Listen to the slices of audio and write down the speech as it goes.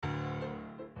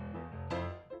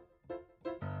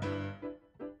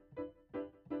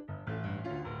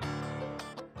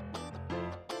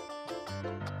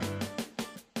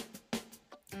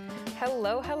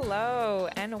Hello,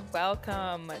 and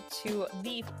welcome to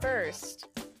the first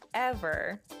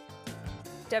ever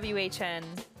WHN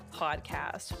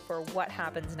podcast for What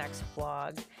Happens Next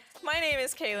blog. My name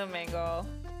is Kayla Mangle.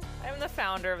 I'm the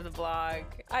founder of the blog.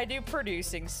 I do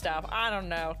producing stuff. I don't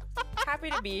know. Happy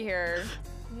to be here.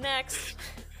 Next.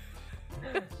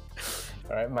 All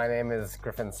right, my name is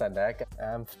Griffin Sendek.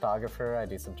 I'm a photographer. I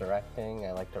do some directing.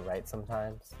 I like to write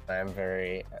sometimes. I'm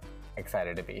very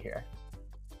excited to be here.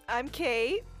 I'm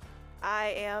Kate. I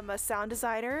am a sound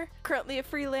designer, currently a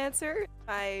freelancer.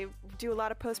 I do a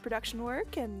lot of post-production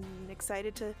work and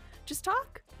excited to just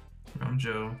talk. I'm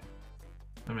Joe.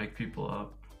 I make people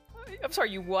up. I'm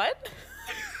sorry, you what?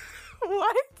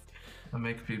 What? I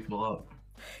make people up.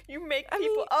 You make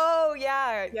people... Oh,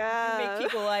 yeah. Yeah. You make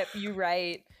people up. You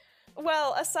right.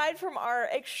 Well, aside from our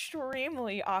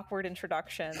extremely awkward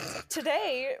introductions,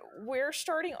 today we're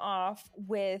starting off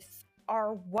with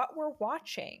our what we're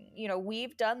watching. You know,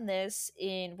 we've done this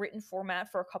in written format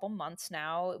for a couple months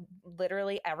now.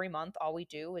 Literally every month, all we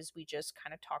do is we just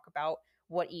kind of talk about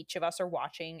what each of us are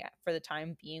watching for the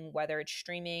time being, whether it's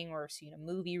streaming or seen a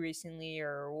movie recently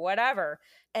or whatever.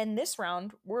 And this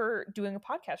round, we're doing a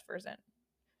podcast version.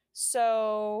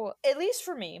 So, at least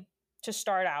for me, to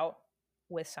start out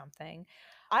with something,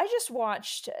 I just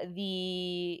watched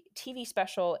the TV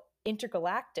special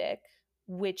Intergalactic,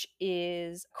 which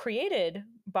is created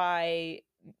by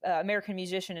American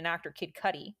musician and actor Kid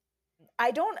Cudi.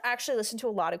 I don't actually listen to a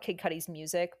lot of Kid Cudi's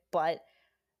music, but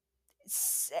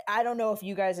I don't know if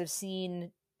you guys have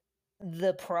seen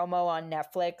the promo on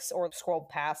Netflix or scrolled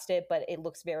past it, but it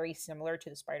looks very similar to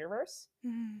the Spider-Verse.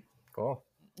 Mm-hmm. Cool.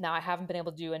 Now, I haven't been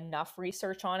able to do enough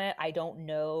research on it. I don't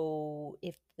know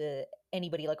if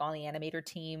anybody like on the animator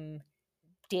team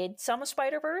did some of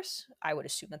Spider-Verse. I would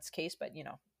assume that's the case, but you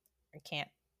know, I can't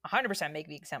 100% make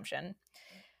the exemption.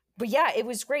 But yeah, it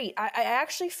was great. I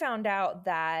actually found out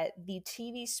that the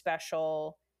TV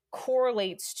special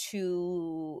correlates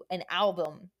to an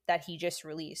album that he just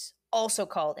released, also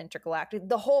called Intergalactic.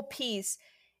 The whole piece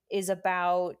is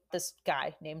about this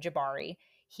guy named Jabari.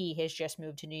 He has just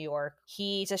moved to New York.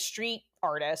 He's a street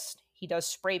artist. He does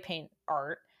spray paint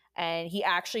art. And he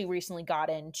actually recently got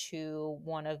into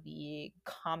one of the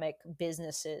comic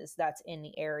businesses that's in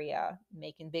the area,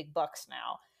 making big bucks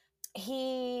now.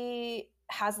 He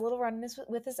has a little run-ins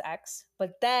with his ex,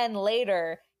 but then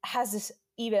later has this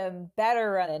even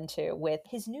better run-into with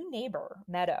his new neighbor,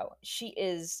 Meadow. She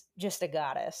is just a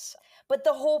goddess. But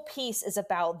the whole piece is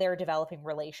about their developing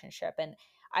relationship. And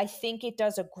I think it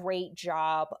does a great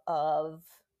job of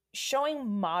showing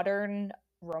modern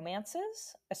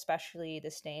romances, especially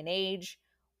this day and age.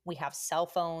 We have cell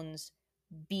phones.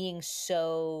 Being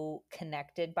so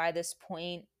connected by this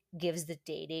point gives the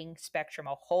dating spectrum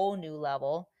a whole new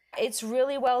level. It's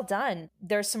really well done.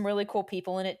 There's some really cool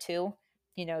people in it too.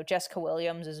 You know, Jessica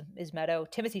Williams is Meadow.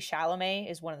 Timothy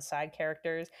Chalamet is one of the side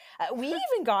characters. We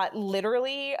even got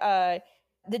literally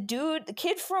the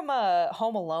kid from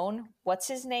Home Alone. What's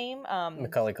his name?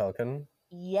 Macaulay Culkin.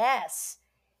 Yes.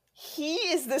 He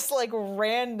is this like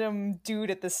random dude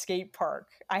at the skate park.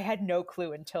 I had no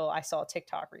clue until I saw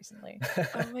TikTok recently.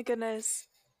 Oh my goodness.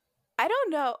 I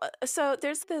don't know. So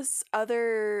there's this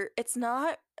other, it's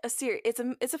not a series,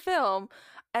 it's a film,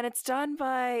 and it's done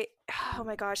by, oh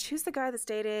my gosh, who's the guy that's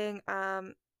dating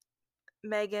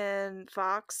Megan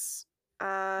Fox?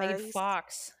 Megan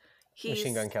Fox.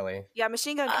 Machine Gun Kelly. Yeah,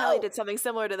 Machine Gun Kelly did something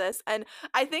similar to this. And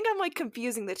I think I'm like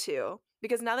confusing the two,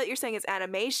 because now that you're saying it's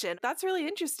animation, that's really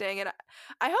interesting. And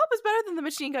I hope it's better than the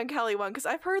Machine Gun Kelly one, because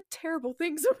I've heard terrible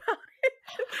things about it.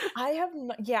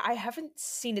 I haven't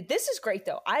seen it. This is great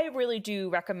though. I really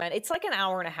do recommend. It's like an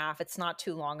hour and a half. It's not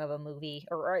too long of a movie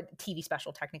or a TV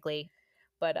special technically.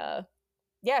 But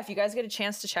yeah, if you guys get a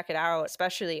chance to check it out,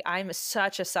 especially I'm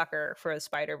such a sucker for the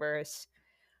Spider-Verse.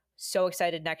 So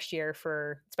excited next year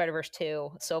for Spider-Verse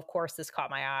 2. So of course this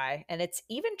caught my eye, and it's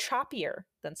even choppier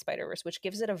than Spider-Verse, which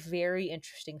gives it a very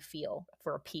interesting feel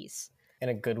for a piece. In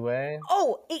a good way?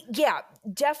 Oh, yeah,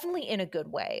 definitely in a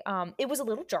good way. It was a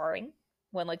little jarring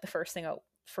when like the first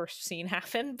scene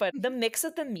happened, but the mix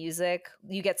of the music,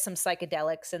 you get some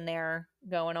psychedelics in there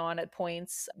going on at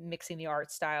points, mixing the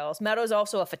art styles. Meadow's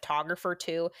also a photographer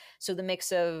too, so the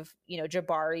mix of, you know,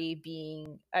 Jabari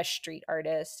being a street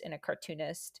artist and a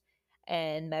cartoonist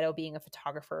and Meadow being a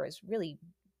photographer is really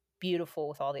beautiful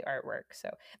with all the artwork.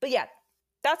 So, but yeah,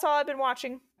 that's all I've been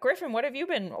watching. Griffin, what have you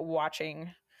been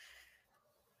watching?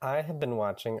 I have been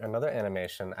watching another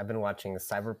animation. I've been watching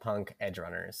Cyberpunk Edge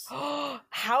Runners.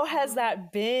 How has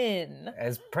that been?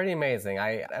 It's pretty amazing.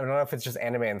 I don't know if it's just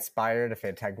anime inspired, if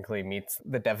it technically meets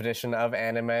the definition of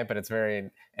anime, but it's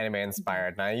very anime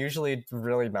inspired. And I usually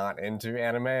really not into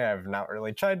anime. I've not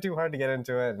really tried too hard to get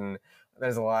into it, and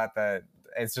there's a lot that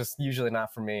it's just usually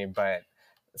not for me. But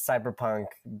Cyberpunk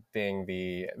being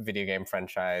the video game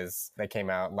franchise that came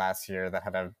out last year that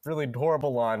had a really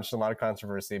horrible launch, a lot of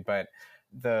controversy, but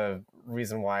the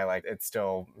reason why like it's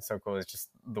still so cool is just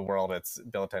the world it's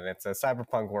built in. It's a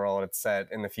cyberpunk world. It's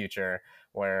set in the future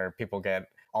where people get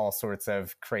all sorts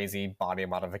of crazy body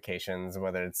modifications,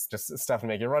 whether it's just stuff to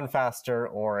make you run faster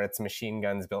or it's machine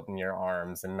guns built in your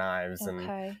arms and knives and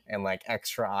like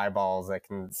extra eyeballs that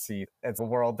can see. It's a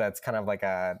world that's kind of like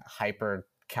a hyper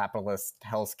capitalist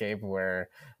hellscape where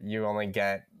you only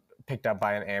get picked up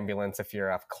by an ambulance if you're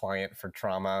a client for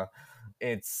trauma.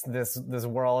 It's this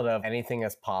world of anything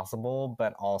is possible,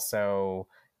 but also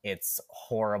it's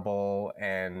horrible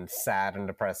and sad and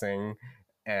depressing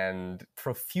and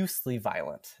profusely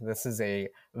violent. This is a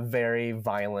very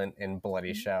violent and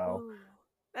bloody show. Ooh,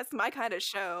 that's my kind of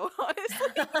show,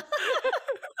 honestly.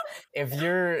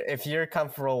 If you're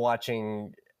comfortable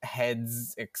watching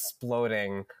heads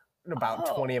exploding,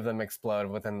 about 20 of them explode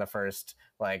within the first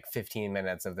like 15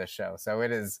 minutes of this show. So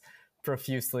it is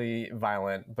profusely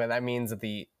violent, but that means that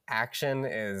the action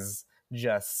is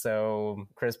just so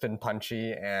crisp and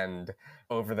punchy and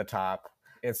over the top.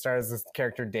 It stars this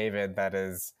character David that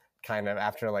is kind of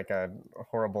after like a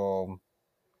horrible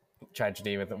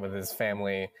tragedy with his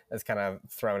family is kind of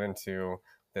thrown into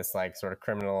this like sort of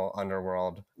criminal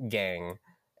underworld gang.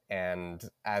 And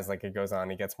as like it goes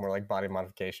on, he gets more like body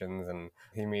modifications, and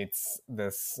he meets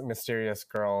this mysterious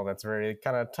girl that's very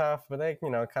kind of tough, but they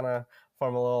kind of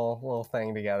form a little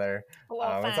thing together.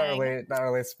 It's not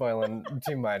really spoiling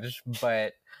too much,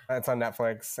 but it's on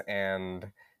Netflix,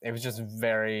 and it was just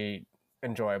very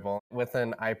enjoyable with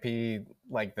an IP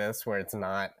like this where it's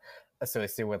not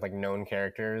associated with like known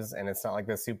characters, and it's not like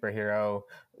the superhero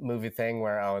movie thing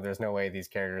where there's no way these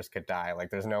characters could die,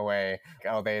 like there's no way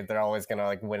they're always gonna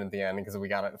like win at the end because we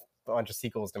got a bunch of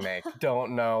sequels to make.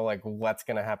 Don't know like what's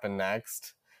gonna happen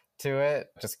next to it,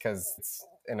 just because it's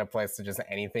in a place that just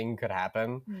anything could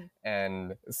happen.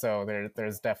 And so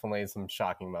there's definitely some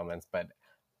shocking moments, but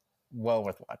well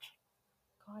worth watch.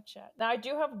 Gotcha. Now I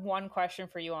do have one question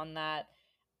for you on that.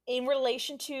 In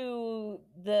relation to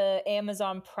the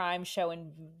Amazon Prime show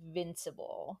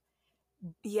Invincible,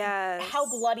 yes, how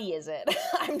bloody is it?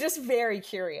 I'm just very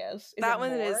curious. That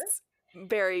one is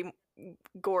very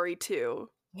gory too.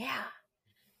 Yeah.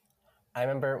 I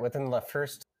remember within the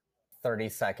first 30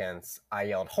 seconds, I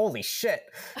yelled, "Holy shit!"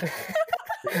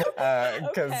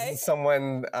 Because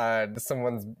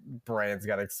someone's brains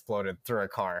got exploded through a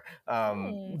car.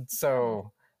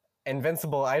 So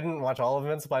Invincible, I didn't watch all of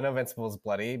Invincible. I know Invincible is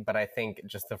bloody, but I think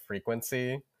just the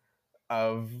frequency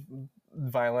of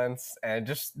violence and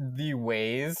just the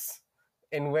ways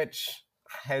in which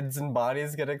heads and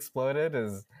bodies get exploded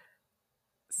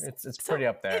it's pretty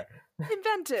up there.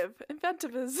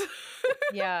 Inventive is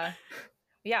yeah,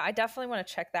 I definitely want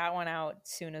to check that one out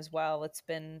soon as well. It's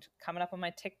been coming up on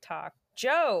my TikTok.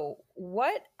 Joe,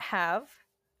 what have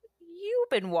you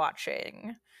been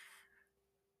watching?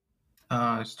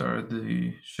 I started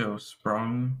the show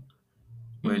Sprung,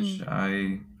 which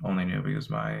I only knew because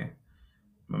my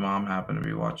mom happened to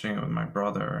be watching it with my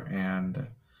brother, and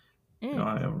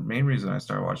the main reason I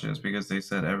started watching it is because they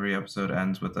said every episode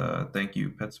ends with a "Thank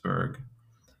you, Pittsburgh,"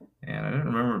 and I didn't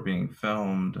remember it being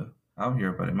filmed out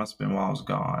here, but it must have been while I was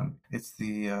gone. It's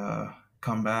the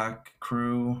comeback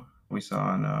crew we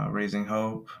saw in Raising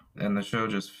Hope, and the show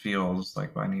just feels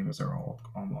like My Name Is Earl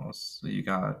almost. So you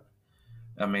got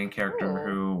a main character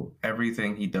who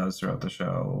everything he does throughout the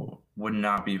show would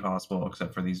not be possible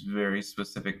except for these very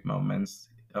specific moments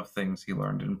of things he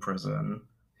learned in prison.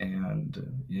 And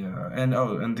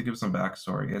and to give some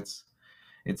backstory,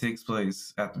 it takes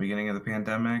place at the beginning of the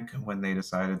pandemic when they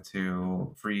decided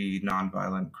to free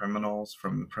nonviolent criminals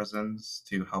from the prisons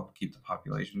to help keep the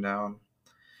population down.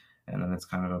 And then it's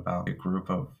kind of about a group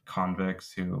of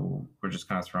convicts who were just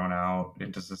kind of thrown out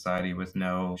into society with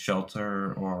no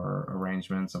shelter or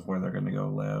arrangements of where they're going to go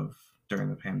live during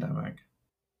the pandemic.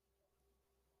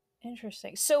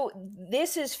 Interesting. So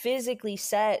this is physically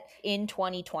set in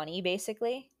 2020,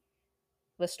 basically,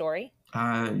 the story?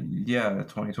 Yeah,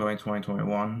 2020,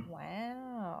 2021.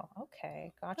 Wow.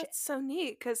 Okay. Gotcha. That's so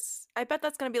neat, because I bet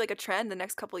that's going to be like a trend the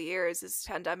next couple of years is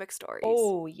pandemic stories.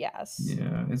 Oh, yes.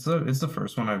 Yeah, it's the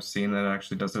first one I've seen that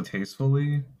actually does it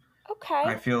tastefully. Okay.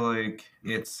 I feel like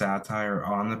its satire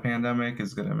on the pandemic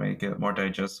is going to make it more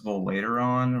digestible later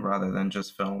on rather than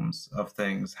just films of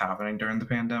things happening during the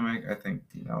pandemic. I think,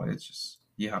 it's just,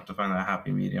 you have to find that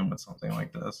happy medium with something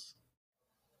like this.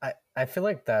 I feel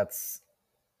like that's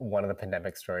one of the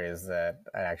pandemic stories that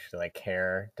I actually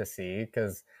care to see,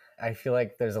 because I feel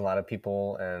like there's a lot of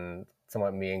people, and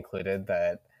somewhat me included,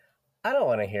 that I don't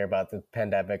want to hear about the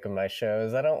pandemic in my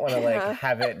shows. I don't want to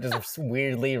have it just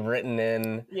weirdly written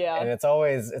in. Yeah. And it's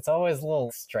always a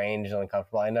little strange and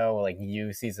uncomfortable. I know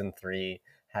season 3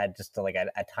 had just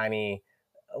a tiny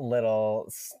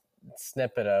little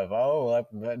snippet of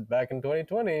back in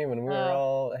 2020 when we were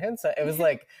all hindsight. It was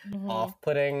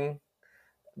off-putting,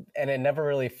 and it never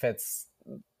really fits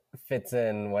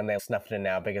in when they snuff it in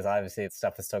now, because obviously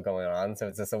stuff is still going on. So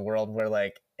it's just a world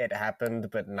where it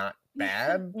happened but not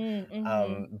bad.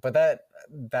 But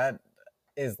that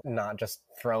is not just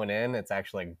thrown in, it's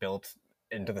actually built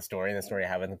into the story, and the story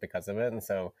happens because of it. And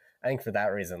so I think for that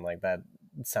reason, that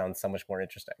sounds so much more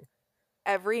interesting.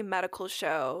 Every medical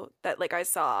show that I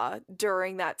saw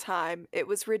during that time, it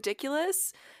was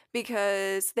ridiculous,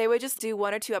 because they would just do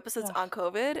 1 or 2 episodes on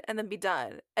COVID and then be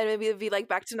done, and maybe it'd be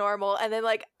back to normal, and then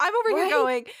I'm over here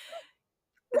going,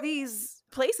 these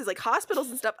places hospitals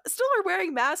and stuff still are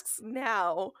wearing masks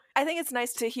now. I think it's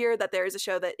nice to hear that there is a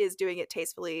show that is doing it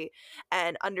tastefully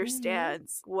and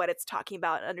understands what it's talking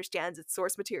about and understands its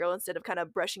source material instead of kind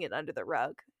of brushing it under the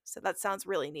rug. So that sounds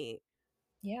really neat.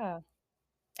 Yeah.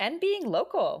 And being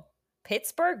local.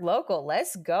 Pittsburgh local.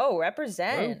 Let's go.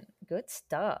 Represent. Ooh. Good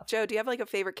stuff. Joe, do you have a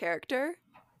favorite character?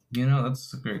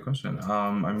 That's a great question. I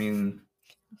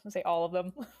was gonna say all of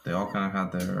them. They all kind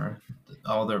of had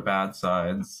all their bad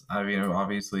sides. I mean,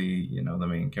 obviously, the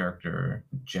main character,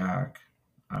 Jack,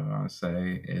 I want to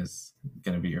say, is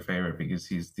going to be your favorite because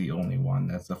he's the only one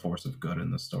that's a force of good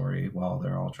in the story. While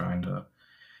they're all trying to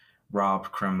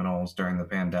rob criminals during the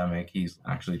pandemic, he's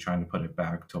actually trying to put it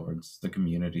back towards the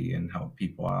community and help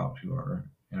people out who are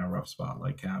in a rough spot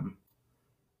like him.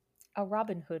 A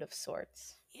Robin Hood of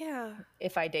sorts. Yeah.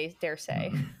 If I dare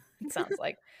say. It sounds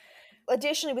like.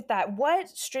 Additionally with that, what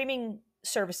streaming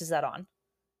service is that on?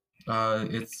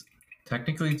 It's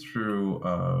technically through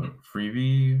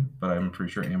Freevee, but I'm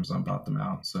pretty sure Amazon bought them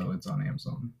out, so it's on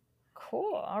Amazon.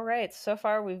 Cool. All right. So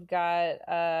far we've got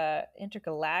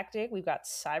Intergalactic, we've got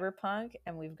Cyberpunk,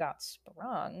 and we've got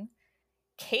Sprung.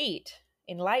 Kate,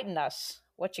 enlighten us.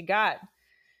 What you got?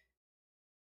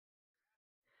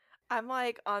 I'm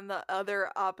on the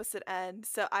other opposite end.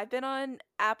 So I've been on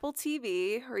Apple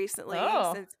TV recently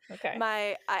since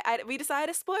we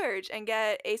decided to splurge and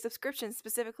get a subscription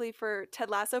specifically for Ted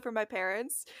Lasso for my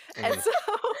parents. And so,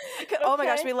 oh my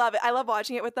gosh, we love it. I love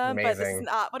watching it with them. Amazing. But this is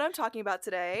not what I'm talking about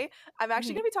today. I'm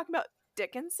actually going to be talking about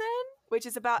Dickinson, which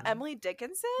is about Emily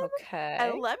Dickinson. Okay.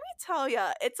 And let me tell you,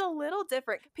 it's a little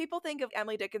different. People think of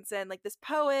Emily Dickinson like this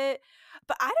poet,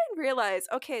 but I didn't realize,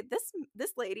 okay,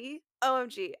 this lady,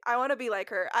 OMG, I want to be like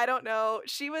her. I don't know.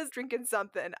 She was drinking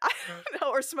something. I don't know,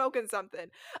 or smoking something.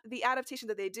 The adaptation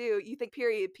that they do, you think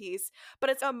period piece, but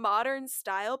it's a modern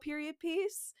style period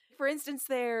piece. For instance,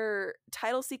 their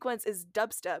title sequence is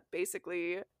dubstep,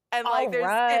 basically. And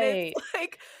and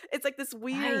it's this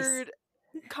weird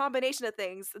combination of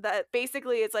things that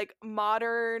basically it's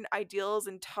modern ideals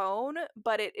and tone,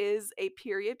 but it is a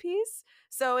period piece.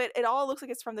 So it all looks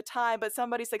like it's from the time, but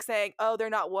somebody's saying, oh, they're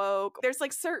not woke. There's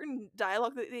certain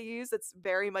dialogue that they use that's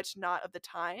very much not of the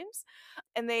times.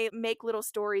 And they make little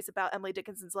stories about Emily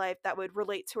Dickinson's life that would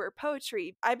relate to her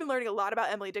poetry. I've been learning a lot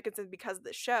about Emily Dickinson because of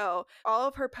the show. All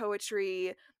of her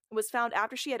poetry was found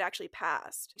after she had actually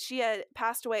passed. She had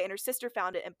passed away and her sister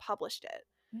found it and published it.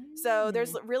 So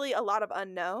there's really a lot of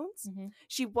unknowns.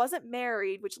 She wasn't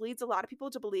married, which leads a lot of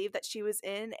people to believe that she was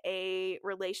in a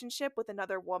relationship with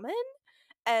another woman.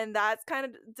 And that's kind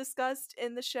of discussed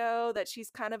in the show, that she's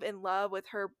kind of in love with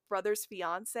her brother's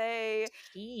fiance.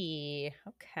 Okay.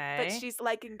 But she's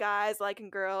liking guys, liking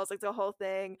girls, the whole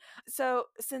thing. So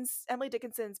since Emily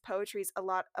Dickinson's poetry is a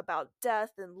lot about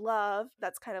death and love,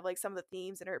 that's kind of some of the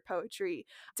themes in her poetry.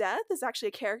 Death is actually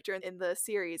a character in the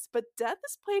series, but death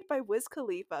is played by Wiz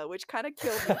Khalifa, which kind of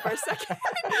killed me for a second.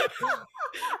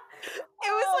 It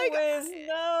was Wiz,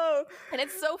 no. And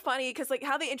it's so funny because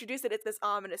how they introduce it, it's this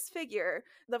ominous figure.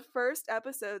 The first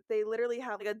episode, they literally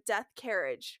have a death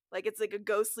carriage. It's a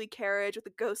ghostly carriage with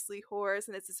a ghostly horse,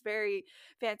 and it's this very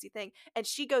fancy thing. And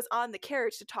she goes on the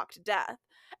carriage to talk to death.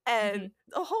 And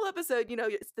the whole episode,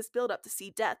 it's this build up to see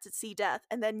death,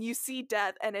 and then you see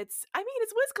death, and it's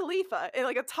Wiz Khalifa in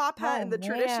a top hat and the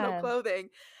traditional clothing.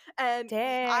 And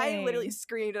I literally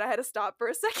screamed and I had to stop for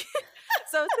a second.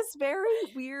 So it's this very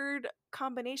weird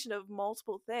combination of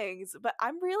multiple things, but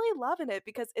I'm really loving it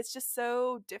because it's just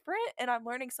so different and I'm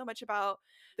learning so much about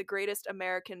the greatest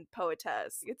American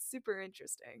poetess. It's super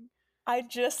interesting. I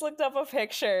just looked up a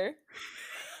picture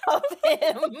of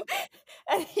him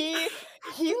and he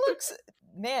looks,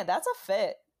 man, that's a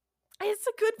fit. It's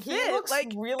a good fit. He looks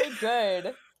like really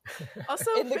good.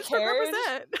 Also, in the Pittsburgh carriage.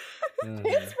 represent.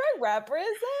 Pittsburgh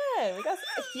represent. Because,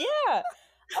 yeah.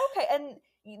 Okay, and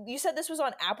you said this was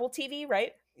on Apple TV,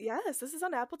 right? Yes, this is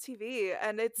on Apple TV,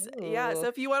 and it's Ooh. So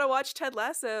if you want to watch Ted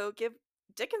Lasso, give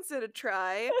Dickinson a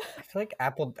try. I feel like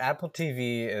Apple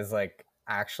TV is like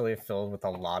actually filled with a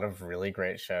lot of really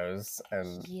great shows,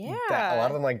 and a lot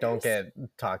of them like don't get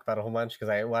talked about a whole bunch. Because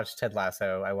I watched Ted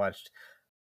Lasso, I watched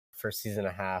first season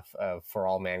and a half of For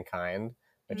All Mankind,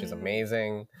 which is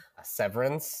amazing.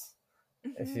 Severance,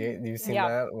 if you've seen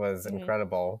that, was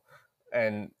incredible,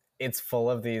 and it's full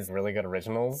of these really good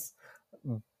originals,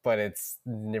 but it's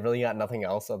really got nothing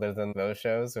else other than those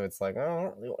shows. So it's like, oh, I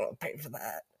don't really want to pay for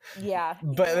that. Yeah.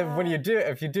 But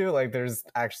if you do, like, there's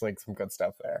actually some good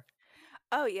stuff there.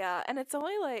 Oh yeah, and it's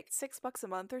only like $6 a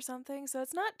month or something, so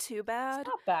it's not too bad. It's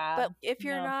not bad. But if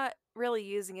you're not really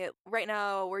using it right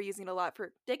now, we're using it a lot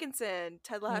for Dickinson,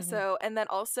 Ted Lasso, and then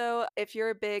also if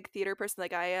you're a big theater person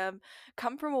like I am,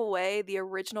 Come From Away, the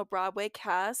original Broadway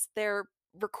cast, their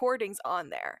recordings on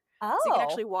there. Oh. So you can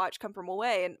actually watch Come From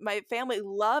Away, and my family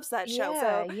loves that show.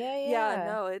 So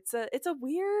no, it's a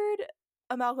weird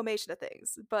amalgamation of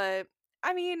things, but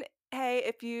I mean,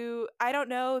 hey, I don't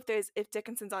know if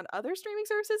Dickinson's on other streaming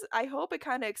services. I hope it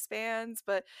kind of expands,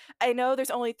 but I know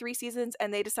there's only 3 seasons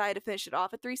and they decided to finish it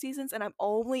off at 3 seasons, and I'm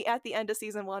only at the end of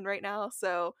season 1 right now,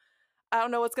 so I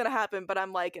don't know what's gonna happen, but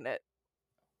I'm liking it.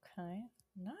 Okay,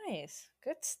 nice,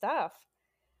 good stuff.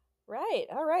 Right,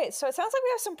 all right. So it sounds like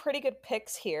we have some pretty good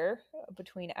picks here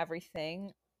between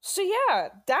everything. So yeah,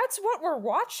 that's what we're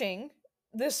watching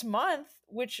this month,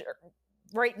 which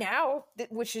right now,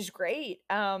 which is great.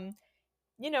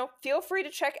 Feel free to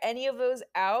check any of those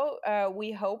out.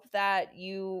 We hope that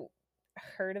you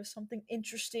heard of something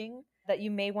interesting that you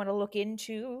may want to look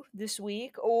into this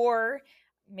week, or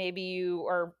maybe you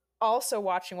are also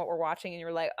watching what we're watching and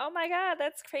you're like, oh my god,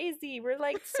 that's crazy, we're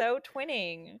like so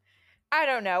twinning. I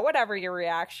don't know, whatever your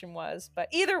reaction was. But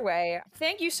either way,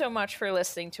 thank you so much for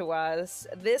listening to us.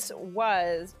 This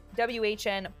was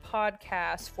WHN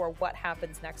Podcast for What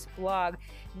Happens Next blog.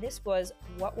 This was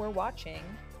what we're watching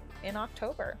in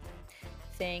October.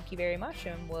 Thank you very much,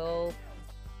 and we'll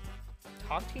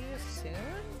talk to you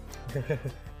soon.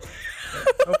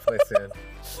 Hopefully soon.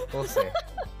 We'll see.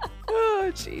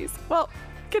 Oh, jeez. Well,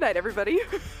 good night, everybody.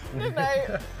 Good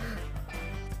night.